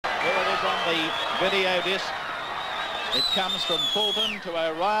on the video disc. It comes from Fulton to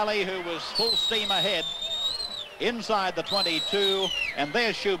O'Reilly, who was full steam ahead inside the 22, and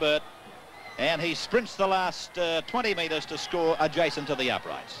there's Schubert, and he sprints the last 20 metres to score adjacent to the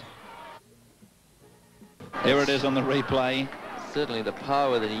uprights. Here it is on the replay. Certainly the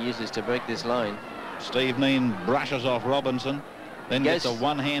power that he uses to break this line. Steve Neen brushes off Robinson, then gets a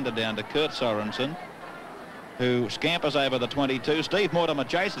one-hander down to Kurt Sorensen, who scampers over the 22. Steve Mortimer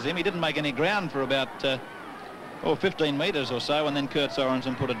chases him. He didn't make any ground for about 15 metres or so, and then Kurt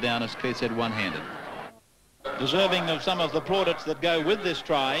Sorensen put it down, as Keith said, one-handed. Deserving of some of the plaudits that go with this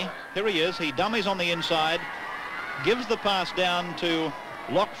try. Here he is. He dummies on the inside, gives the pass down to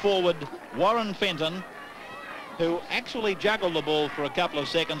lock forward Warren Fenton, who actually juggled the ball for a couple of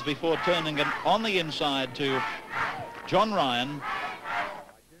seconds before turning it on the inside to John Ryan.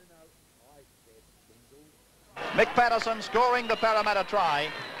 Mick Patterson scoring the Parramatta try,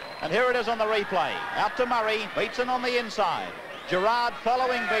 and here it is on the replay. Out to Murray, Beatson on the inside. Gerard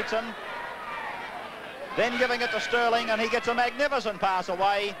following Beatson, then giving it to Sterling, and he gets a magnificent pass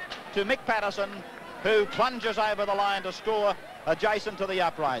away to Mick Patterson, who plunges over the line to score adjacent to the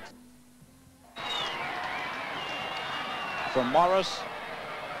uprights. From Morris,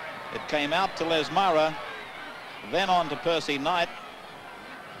 it came out to Les Mara, then on to Percy Knight,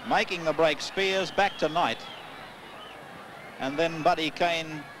 making the break. Spears back to Knight, and then Buddy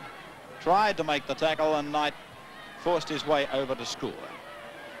Kane tried to make the tackle, and Knight forced his way over to score.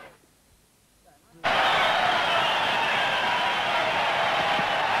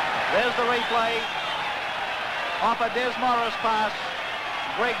 There's the replay. Off a Des Morris pass,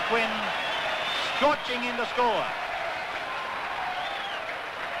 Greg Quinn scorching in to score.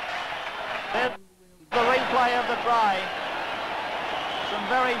 There's the replay of the try. Some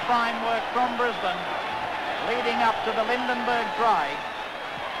very fine work from Brisbane, leading up to the Lindenberg try,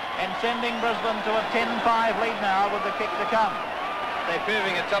 and sending Brisbane to a 10-5 lead now with the kick to come. They're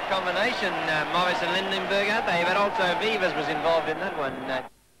proving a top combination, Morris and Lindenberg, aren't they? But also Vivas was involved in that one.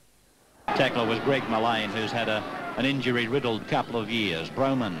 Tackler was Greg Mullane, who's had an injury-riddled couple of years.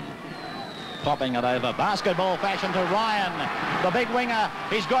 Broman popping it over, basketball fashion to Ryan, the big winger.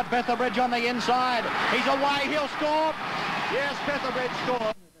 He's got Betherbridge on the inside. He's away, he'll score. Yes, Betherbridge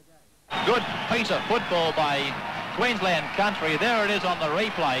scored. Good piece of football by Queensland Country. There it is on the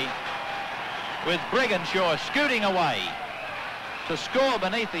replay, with Brigginshaw scooting away to score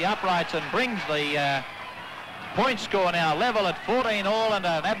beneath the uprights, and brings the point score now level at 14 all, and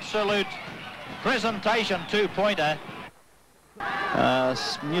an absolute presentation two-pointer.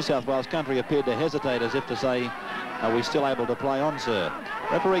 New South Wales Country appeared to hesitate, as if to say, are we still able to play on, sir?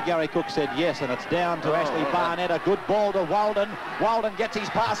 Referee Gary Cook said yes, and it's down to Ashley Barnett. A good ball to Walden. Walden gets his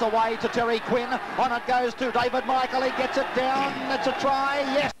pass away to Terry Quinn. On it goes to David Michael. He gets it down. It's a try.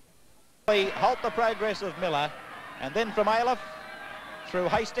 Yes. We halt the progress of Miller, and then from Aleph through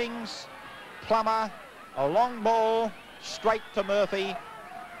Hastings, Plummer, a long ball straight to Murphy.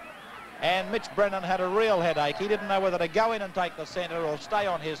 And Mitch Brennan had a real headache. He didn't know whether to go in and take the centre or stay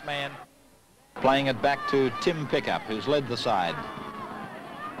on his man. Playing it back to Tim Pickup, who's led the side.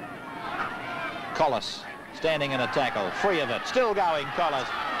 Collis standing in a tackle, free of it, still going Collis.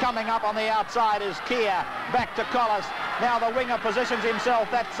 Coming up on the outside is Keir, back to Collis. Now the winger positions himself,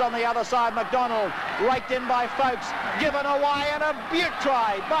 that's on the other side, McDonald. Raked in by Folks, given away, and a beaut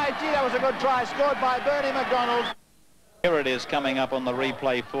try. Gee, that was a good try, scored by Bernie McDonald. Here it is coming up on the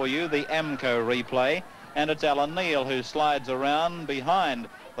replay for you, the Amco replay, and it's Alan Neal who slides around behind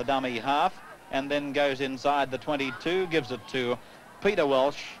the dummy half and then goes inside the 22, gives it to Peter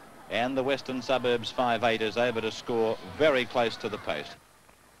Walsh, and the Western Suburbs 5'8" is able to score very close to the post.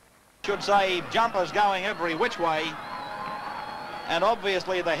 Should say jumpers going every which way, and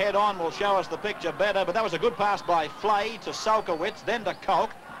obviously the head-on will show us the picture better, but that was a good pass by Flay to Solkowitz, then to Kolk.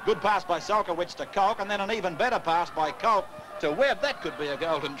 Good pass by Solkowitz to Kolk, and then an even better pass by Kolk to Webb. That could be a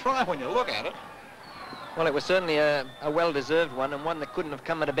golden try when you look at it. Well, it was certainly a well-deserved one, and one that couldn't have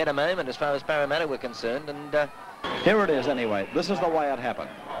come at a better moment as far as Parramatta were concerned. And here it is anyway. This is the way it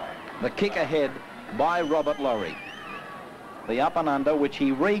happened. The kick ahead by Robert Laurie. The up and under, which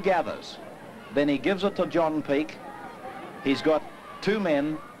he regathers. Then he gives it to John Peake. He's got two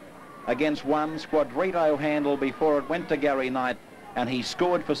men against one. Squadrito handle before it went to Gary Knight, and he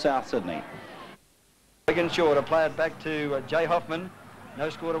scored for South Sydney. Brigginshaw to play it back to Jay Hoffman. No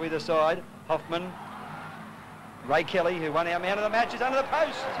score to either side. Hoffman. Ray Kelly, who won our man of the match, is under the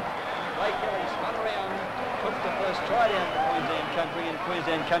post. Ray Kelly spun around, took the first try down to Queensland Country, and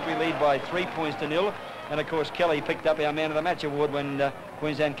Queensland Country lead by 3 points to 0. And of course Kelly picked up our man of the match award when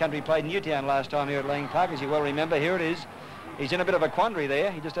Queensland Country played Newtown last time here at Lang Park, as you well remember. Here it is He's in a bit of a quandary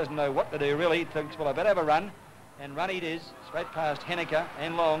there. He just doesn't know what to do, really. He thinks, well, I better have a run. And run it is, straight past Henniker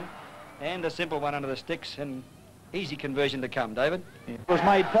and Long, and a simple one under the sticks, and easy conversion to come, David. It was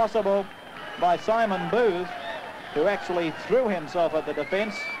made possible by Simon Booth, who actually threw himself at the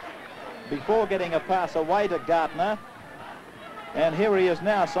defence before getting a pass away to Gartner. And here he is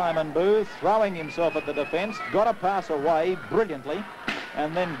now, Simon Booth, throwing himself at the defence, got a pass away brilliantly,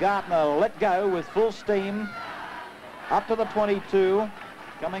 and then Gartner let go with full steam up to the 22,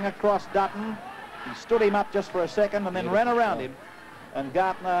 coming across Dutton. He stood him up just for a second and then ran around him. And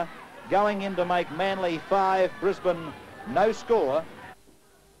Gartner going in to make Manly 5, Brisbane no score.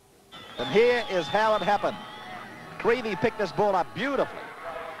 And here is how it happened. Creevy picked this ball up beautifully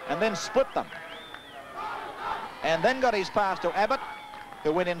and then split them. And then got his pass to Abbott,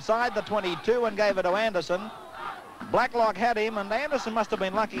 who went inside the 22 and gave it to Anderson. Blacklock had him, and Anderson must have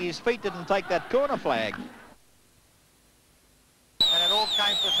been lucky his feet didn't take that corner flag. And it all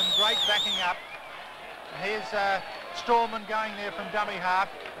came for some great backing up. Here's Storman going there from dummy half,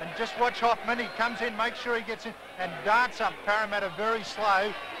 and just watch Hoffman. He comes in, makes sure he gets in, and darts up Parramatta very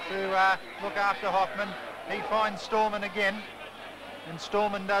slow to look after Hoffman. He finds Storman again, and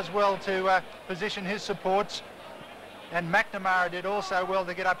Storman does well to position his supports. And McNamara did also well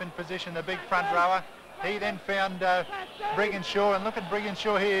to get up in position, the big front rower. He then found Brigginshaw, and look at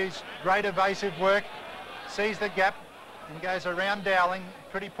Brigginshaw here. He's great evasive work, sees the gap and goes around Dowling.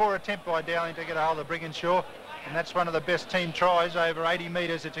 Pretty poor attempt by Dowling to get a hold of Brigginshaw, and that's one of the best team tries over 80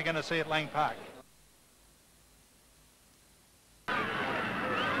 metres that you're going to see at Lang Park.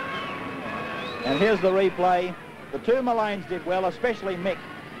 And here's the replay. The two Mullanes did well, especially Mick.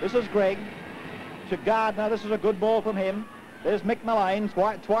 This is Greg to Gardner. This is a good ball from him. There's Mick Mullane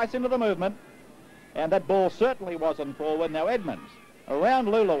twice into the movement, and that ball certainly wasn't forward. Now Edmonds around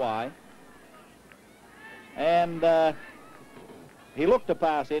Lulawai, and he looked to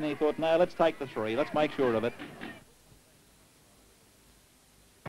pass in. He thought, no, let's take the 3. Let's make sure of it.